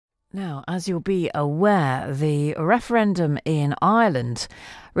Now, as you'll be aware, the referendum in Ireland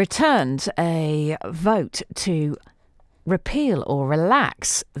returned a vote to repeal or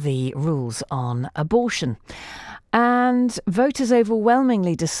relax the rules on abortion. And voters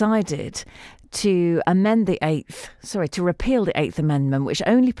overwhelmingly decided to repeal the Eighth Amendment, which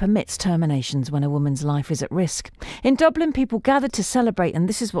only permits terminations when a woman's life is at risk. In Dublin, people gathered to celebrate, and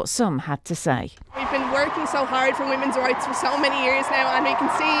this is what some had to say. We've been working so hard for women's rights for so many years now, and we can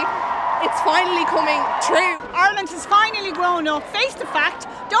see it's finally coming true. Ireland has finally grown up, face the fact,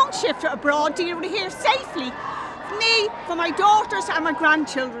 don't shift it abroad, deal with it here safely. Me, for my daughters and my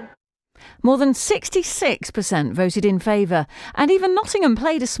grandchildren. More than 66% voted in favour, and even Nottingham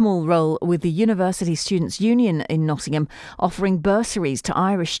played a small role, with the University Students' Union in Nottingham offering bursaries to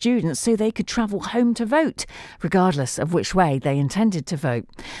Irish students so they could travel home to vote, regardless of which way they intended to vote.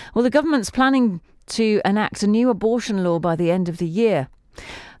 Well, the government's planning to enact a new abortion law by the end of the year.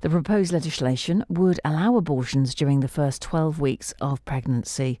 The proposed legislation would allow abortions during the first 12 weeks of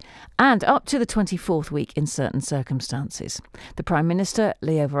pregnancy and up to the 24th week in certain circumstances. The Prime Minister,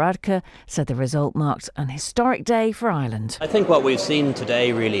 Leo Varadkar, said the result marked an historic day for Ireland. I think what we've seen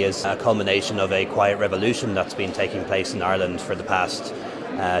today really is a culmination of a quiet revolution that's been taking place in Ireland for the past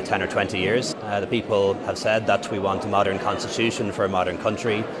 10 or 20 years. The people have said that we want a modern constitution for a modern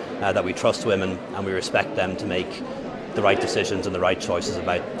country, that we trust women and we respect them to make the right decisions and the right choices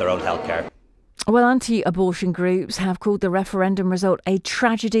about their own healthcare. Well, anti-abortion groups have called the referendum result a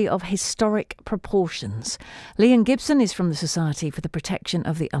tragedy of historic proportions. Liam Gibson is from the Society for the Protection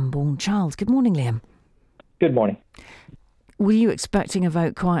of the Unborn Child. Good morning, Liam. Good morning. Were you expecting a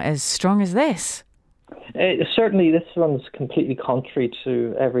vote quite as strong as this? Certainly, this one's completely contrary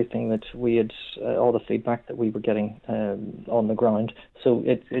to everything that we had, all the feedback that we were getting on the ground. So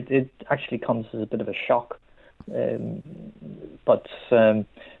it actually comes as a bit of a shock. But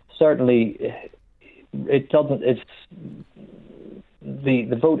certainly it doesn't. It's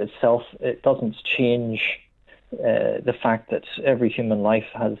the vote itself. It doesn't change the fact that every human life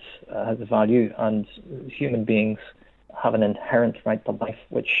has a value, and human beings have an inherent right to life,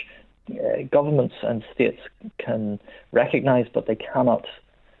 which governments and states can recognise, but they cannot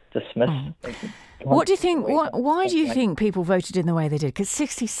dismiss. What do you think? Why do you think people voted in the way they did? Because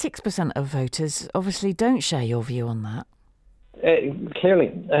 66% of voters obviously don't share your view on that.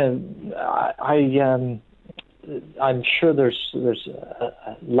 Clearly, I'm sure there's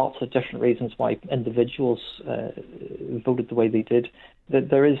lots of different reasons why individuals voted the way they did.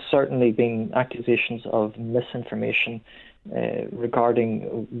 There is certainly been accusations of misinformation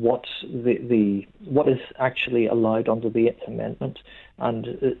regarding what is actually allowed under the Eighth Amendment, and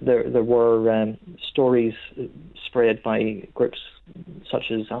there were stories spread by groups such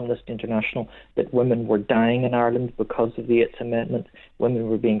as Amnesty International that women were dying in Ireland because of the Eighth Amendment. Women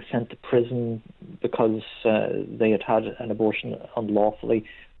were being sent to prison because they had an abortion unlawfully.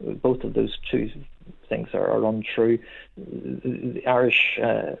 Both of those two things are untrue. The Irish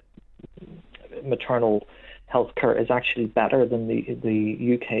maternal healthcare is actually better than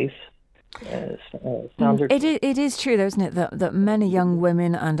the UK's standard. It is true, though, isn't it, that many young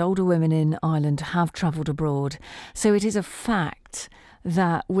women and older women in Ireland have travelled abroad. So it is a fact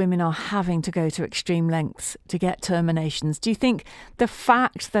that women are having to go to extreme lengths to get terminations. Do you think the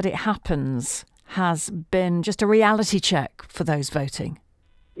fact that it happens has been just a reality check for those voting?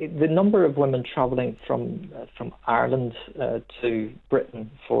 The number of women travelling from Ireland to Britain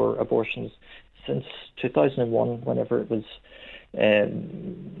for abortions since 2001, whenever it was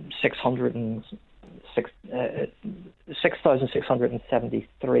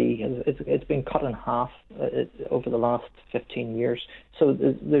 6,673, it's been cut in half over the last 15 years. So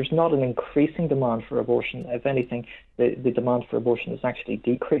there's not an increasing demand for abortion. If anything, the demand for abortion has actually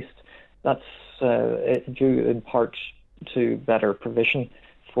decreased. That's due in part to better provision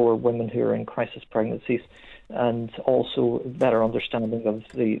for women who are in crisis pregnancies, and also better understanding of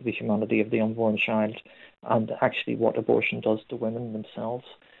the humanity of the unborn child and actually what abortion does to women themselves,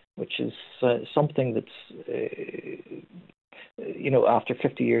 which is something that's, after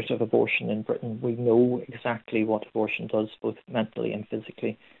 50 years of abortion in Britain, we know exactly what abortion does, both mentally and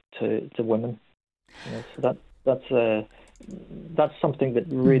physically, to women. So that's something that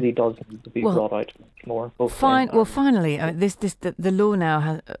really does need to be brought out more. Finally, the law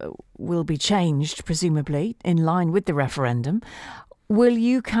now will be changed, presumably, in line with the referendum. Will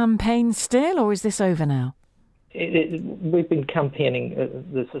you campaign still, or is this over now? We've been campaigning.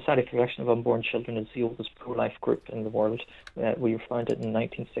 The Society for the Protection of Unborn Children is the oldest pro-life group in the world. We were founded in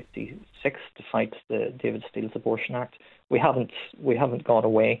 1966 to fight the David Steele's Abortion Act. We haven't gone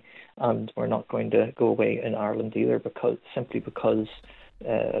away, and we're not going to go away in Ireland either, because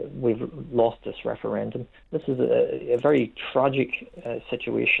we've lost this referendum. This is a very tragic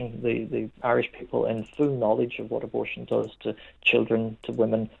situation. The Irish people, in full knowledge of what abortion does to children, to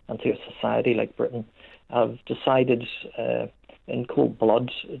women, and to a society like Britain, have decided in cold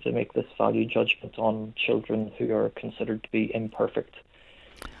blood to make this value judgment on children who are considered to be imperfect.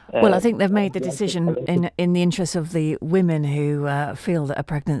 Well, I think they've made the decision in the interest of the women who feel that a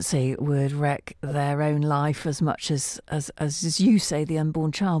pregnancy would wreck their own life as much as you say, the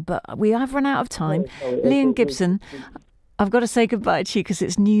unborn child. But we have run out of time. Liam Gibson, I've got to say goodbye to you because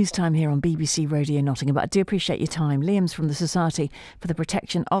it's news time here on BBC Radio Nottingham. But I do appreciate your time. Liam's from the Society for the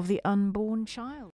Protection of the Unborn Child.